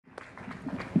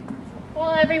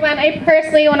Well, everyone, I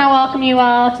personally want to welcome you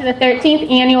all to the 13th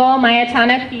annual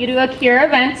Myotonic View to a Cure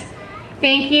event.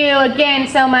 Thank you again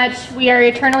so much. We are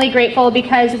eternally grateful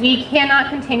because we cannot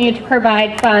continue to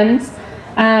provide funds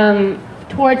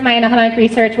towards myotonic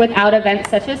research without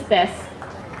events such as this.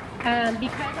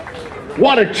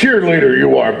 What a cheerleader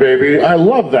you are, baby. I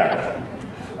love that.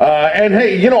 And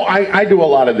hey, you know, I do a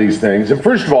lot of these things. And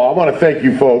first of all, I want to thank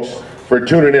you folks for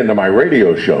tuning into my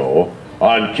radio show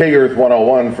on K-Earth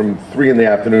 101 from 3 in the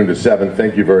afternoon to 7.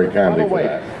 Thank you very kindly for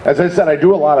that. As I said, I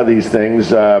do a lot of these things,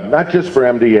 not just for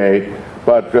MDA,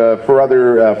 but for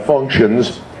other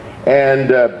functions. And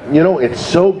you know, it's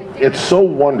so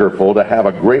wonderful to have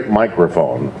a great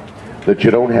microphone that you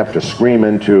don't have to scream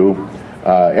into.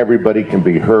 Everybody can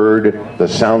be heard. The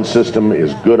sound system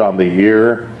is good on the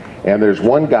ear. And there's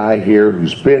one guy here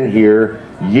who's been here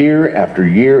year after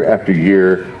year after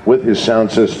year with his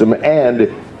sound system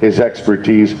and his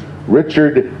expertise,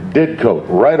 Richard Didcote,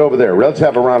 right over there. Let's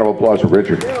have a round of applause for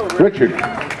Richard. Richard,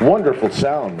 wonderful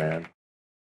sound, man.